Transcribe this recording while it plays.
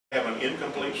have an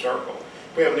incomplete circle.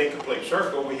 If we have an incomplete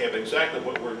circle, we have exactly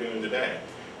what we're doing today.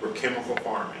 We're chemical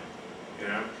farming, you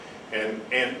know,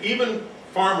 and even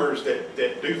farmers that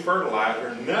do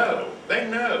fertilizer know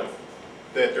that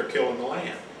they're killing the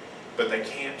land, but they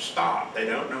can't stop. They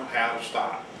don't know how to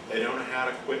stop. They don't know how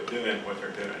to quit doing what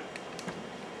they're doing.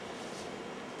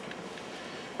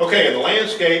 Okay, in the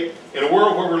landscape, in a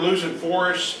world where we're losing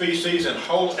forests, species, and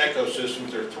whole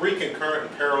ecosystems, there are three concurrent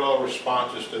and parallel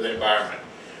responses to the environment.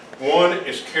 One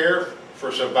is care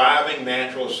for surviving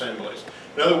natural assemblies.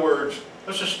 In other words,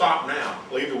 let's just stop now.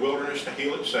 Leave the wilderness to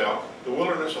heal itself. The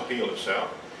wilderness will heal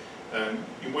itself.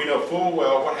 We know full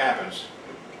well what happens.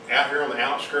 Out here on the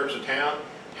outskirts of town,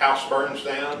 house burns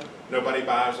down, nobody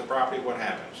buys the property, what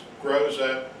happens? Grows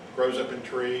up in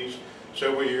trees,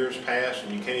 several years pass,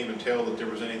 and you can't even tell that there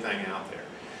was anything out there.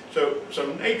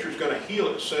 So nature's going to heal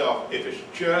itself if it's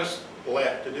just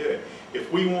left to do it.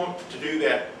 If we want to do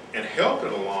that and help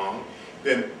it along,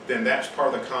 then that's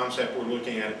part of the concept we're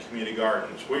looking at community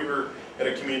gardens. We were at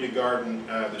a community garden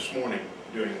this morning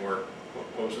doing work.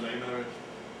 What was the name of it?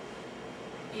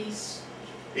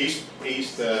 East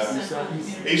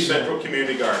Central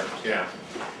Community Gardens, yeah.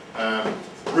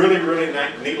 Really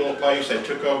neat little place. They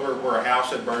took over where a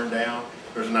house had burned down.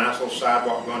 There's a nice little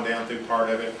sidewalk going down through part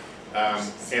of it.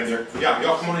 And they're, yeah,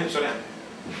 y'all come on in and sit down.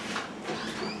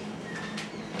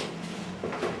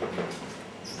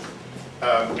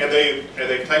 And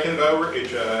they've taken it over.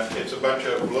 It's a bunch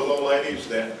of little old ladies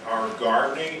that are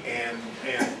gardening, and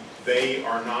they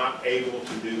are not able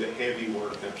to do the heavy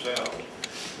work themselves.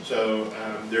 So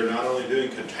they're not only doing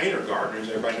container gardeners.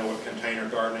 Everybody know what container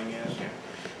gardening is? Yeah.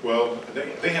 Well,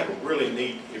 they have a really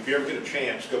neat, if you ever get a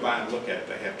chance, go by and look at it.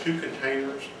 They have two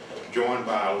containers joined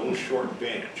by a little short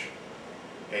bench.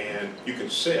 And you can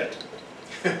sit,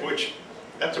 which,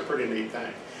 that's a pretty neat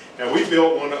thing. Now, we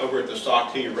built one over at the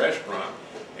Sati restaurant,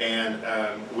 and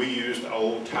we used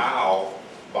old tile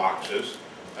boxes,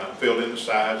 filled in the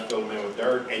sides, filled them in with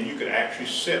dirt, and you could actually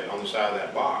sit on the side of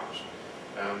that box.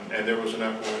 And there was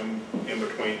enough room in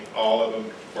between all of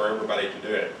them for everybody to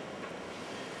do it.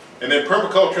 And then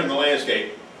permaculture in the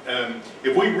landscape.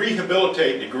 If we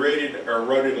rehabilitate degraded or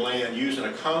eroded land using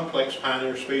a complex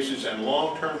pioneer species and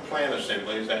long-term plant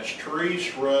assemblies, that's trees,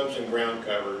 shrubs, and ground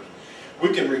covers,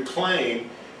 we can reclaim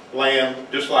land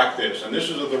just like this. And this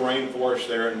is of the rainforest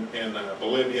there in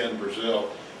Bolivia and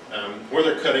Brazil, where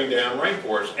they're cutting down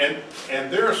rainforests.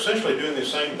 And they're essentially doing the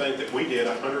same thing that we did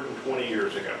 120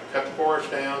 years ago. Cut the forest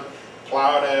down,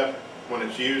 plow it up. When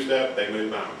it's used up, they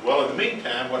move on. Well, in the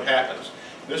meantime, what happens?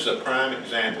 This is a prime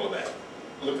example of that.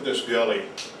 Look at this gully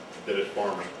that is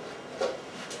forming.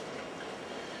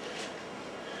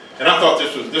 And I thought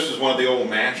this is one of the old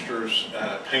masters'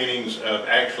 paintings of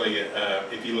actually,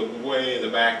 if you look way in the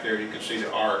back there, you can see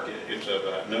the ark. It's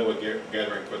of Noah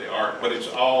gathering for the ark, but it's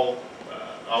all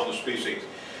the species.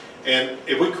 And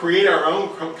if we create our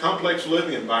own complex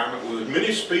living environment with as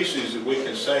many species that we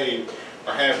can save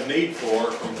or have need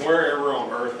for from wherever on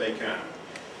earth they come.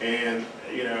 And,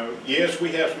 you know, yes,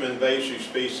 we have some invasive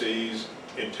species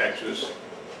in Texas.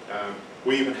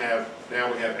 We even have,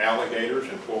 now we have alligators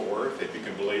in Fort Worth, if you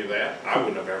can believe that. I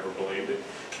wouldn't have ever believed it.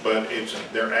 But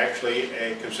they're actually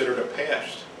considered a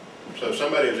pest. So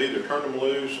somebody has either turned them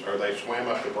loose or they swam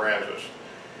up the Brazos.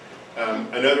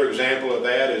 Another example of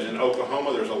that is in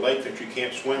Oklahoma. There's a lake that you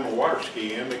can't swim or water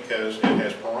ski in because it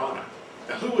has piranha.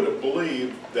 Now, who would have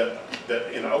believed that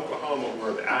in Oklahoma,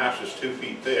 where the ice is 2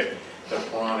 feet thick, that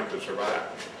piranha could survive?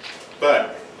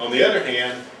 But on the other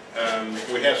hand,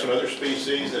 we have some other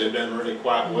species that have done really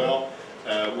quite well.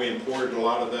 We imported a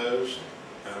lot of those.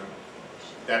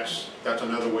 That's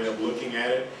another way of looking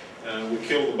at it. We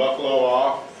killed the buffalo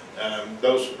off.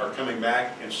 Those are coming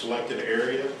back in selected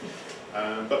areas.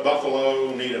 But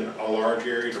buffalo need a large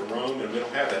area to roam, and we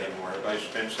don't have that anymore. Everybody's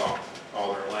fenced off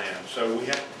all their land. So we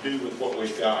have to do with what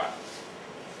we've got.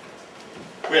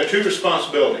 We have two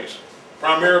responsibilities.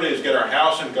 Primarily is get our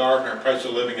house and garden, our place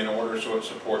of living in order so it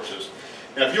supports us.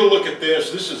 Now, if you'll look at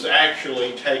this, this is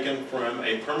actually taken from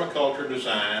a permaculture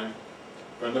design,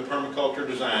 from the permaculture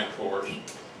design course.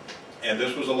 And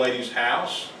this was a lady's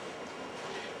house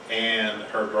and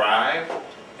her drive.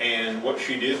 And what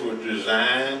she did was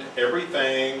designed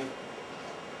everything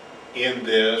in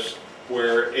this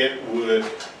where it would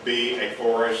be a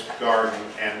forest garden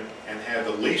and have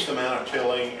the least amount of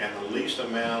tilling and the least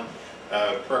amount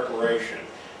of preparation.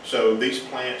 So these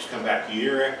plants come back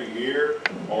year after year,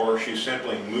 or she's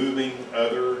simply moving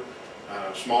other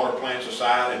smaller plants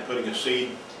aside and putting a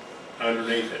seed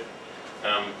underneath it.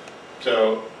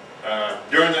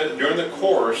 During the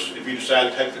course, if you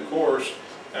decide to take the course,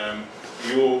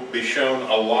 you'll be shown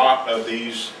a lot of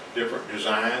these different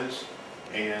designs,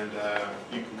 and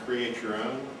you can create your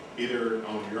own, either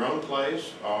on your own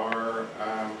place or,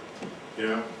 you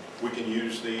know, we can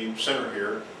use the center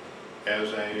here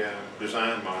as a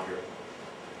design module.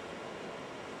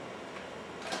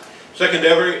 Second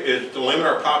endeavor is to limit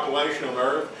our population on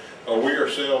Earth, or we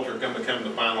ourselves are going to become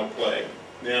the final plague.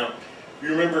 Now, you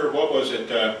remember, what was it,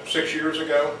 6 years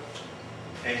ago?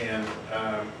 And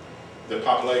the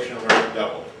population on Earth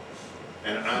doubled.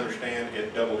 And I understand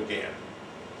it doubled again.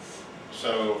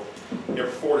 So, every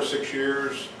 4 to 6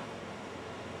 years,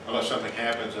 unless something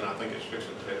happens, and I think it's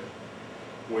fixing to,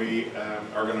 we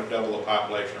are going to double the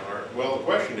population on Earth. Well, the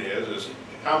question is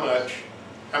how much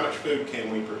food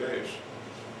can we produce?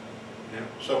 You know,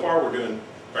 so far we're doing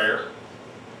fair.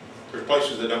 There's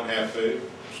places that don't have food.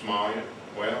 Somalia,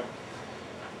 well,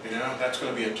 you know, that's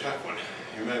going to be a tough one.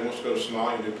 Anybody wants to go to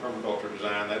Somalia and do permaculture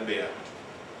design, that'd be a...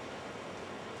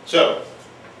 So,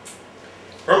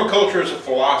 permaculture is a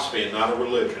philosophy and not a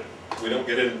religion. We don't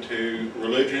get into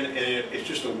religion, and it's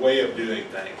just a way of doing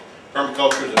things.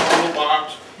 Permaculture is a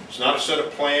toolbox. It's not a set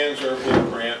of plans or a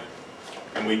blueprint,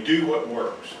 and we do what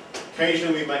works.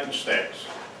 Occasionally we make mistakes.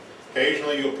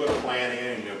 Occasionally you'll put a plan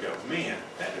in and you'll go, man,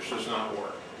 that just does not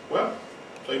work. Well,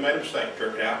 so you made a mistake,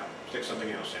 jerk it out, stick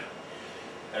something else in.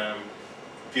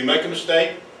 If you make a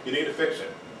mistake, you need to fix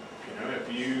it. You know,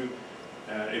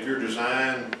 if your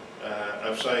design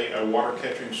of, say, a water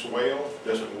catching swale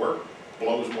doesn't work,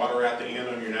 blows water out the end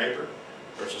on your neighbor,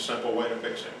 there's a simple way to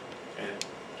fix it, and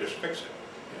just fix it.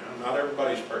 You know, not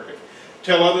everybody's perfect.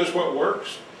 Tell others what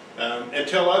works, and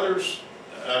tell others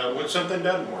when something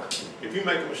doesn't work. If you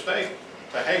make a mistake,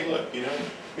 say, hey, look, you know,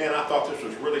 man, I thought this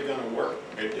was really going to work.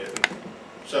 It didn't.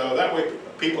 So that way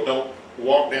people don't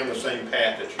walk down the same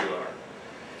path that you are.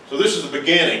 So this is the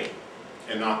beginning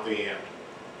and not the end.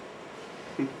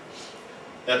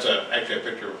 That's actually a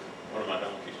picture of one of my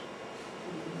donkeys.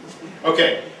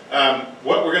 Okay,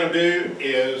 what we're going to do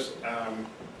is I'm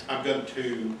going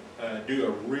to do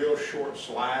a real short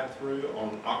slide through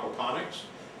on aquaponics,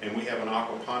 and we have an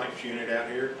aquaponics unit out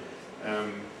here.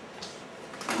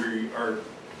 We are,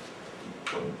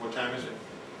 what time is it?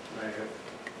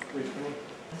 3:20.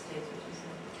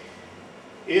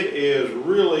 It is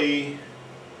really,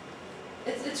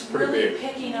 it's really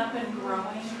picking up and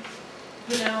growing.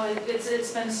 You know,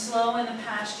 it's been slow in the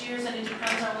past years, and it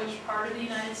depends on which part of the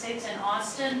United States. In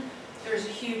Austin, there's a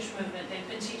huge movement. They've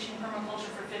been teaching permaculture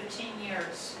for 15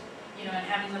 years, you know, and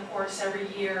having the course every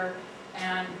year,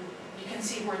 and you can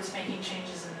see where it's making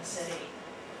changes in the city.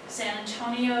 San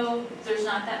Antonio, there's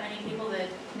not that many people that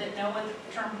know what the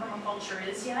term permaculture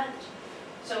is yet,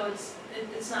 so it's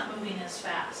not moving as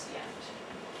fast yet.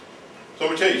 So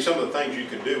let me tell you some of the things you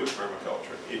can do with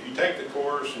permaculture. If you take the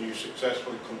course and you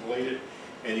successfully complete it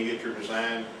and you get your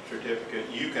design certificate,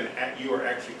 you are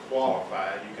actually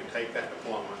qualified. You can take that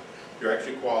diploma. You're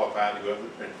actually qualified to go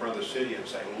in front of the city and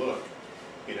say, look,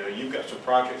 you know, you've got some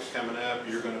projects coming up.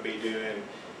 You're going to be doing,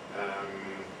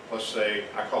 let's say,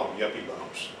 I call them yuppie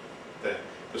bumps,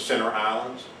 the center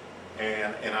islands,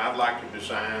 and I'd like to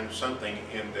design something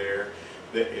in there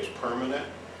that is permanent,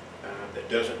 that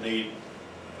doesn't need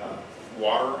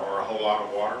water or a whole lot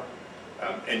of water,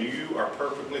 and you are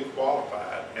perfectly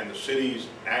qualified, and the cities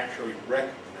actually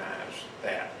recognize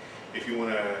that. If you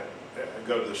want to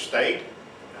go to the state,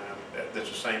 that's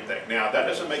the same thing. Now, that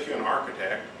doesn't make you an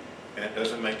architect, and it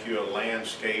doesn't make you a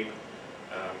landscape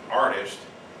artist,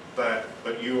 but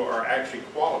you are actually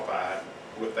qualified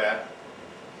with that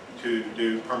to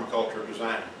do permaculture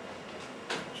design.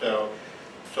 So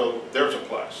there's a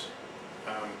plus.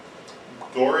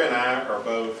 Gloria and I are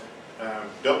both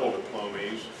double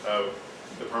diplomees of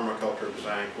the permaculture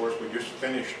design course. We just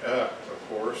finished up a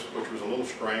course, which was a little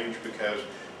strange because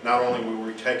not only were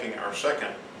we taking our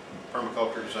second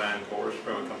permaculture design course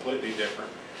from a completely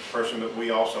different person, but we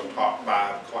also taught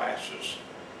 5 classes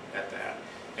at that.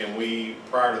 And we,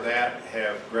 prior to that,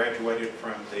 have graduated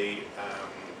from the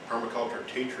permaculture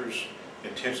teachers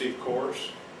intensive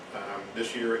course.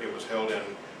 This year it was held in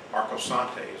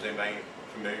Arcosante. Is anybody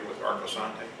familiar with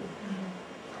Arcosante?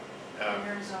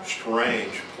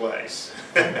 Strange place,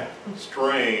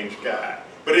 strange guy,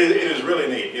 but it is really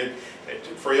neat.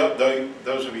 For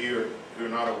those of you who are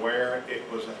not aware, it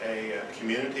was a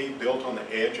community built on the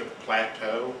edge of a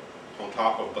plateau on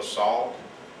top of basalt,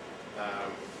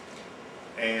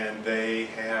 and they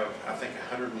have, I think,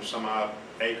 100 and some odd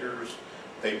acres.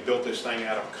 They built this thing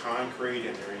out of concrete,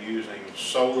 and they're using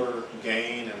solar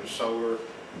gain and solar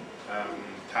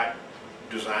type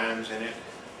designs in it.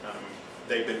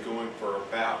 They've been going for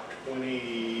about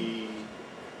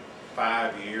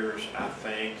 25 years, I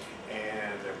think,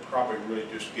 and they're probably really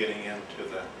just getting into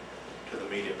to the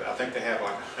media, but I think they have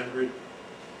like 100,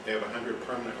 they have 100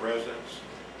 permanent residents.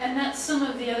 And that's some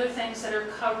of the other things that are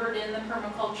covered in the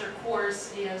permaculture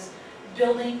course is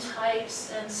building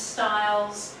types and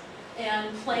styles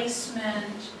and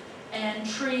placement and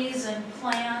trees and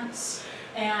plants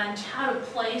and how to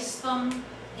place them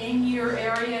in your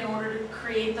area in order to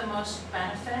create the most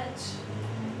benefit.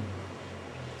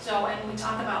 So, and we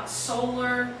talk about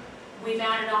solar, we've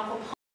added aquaponics.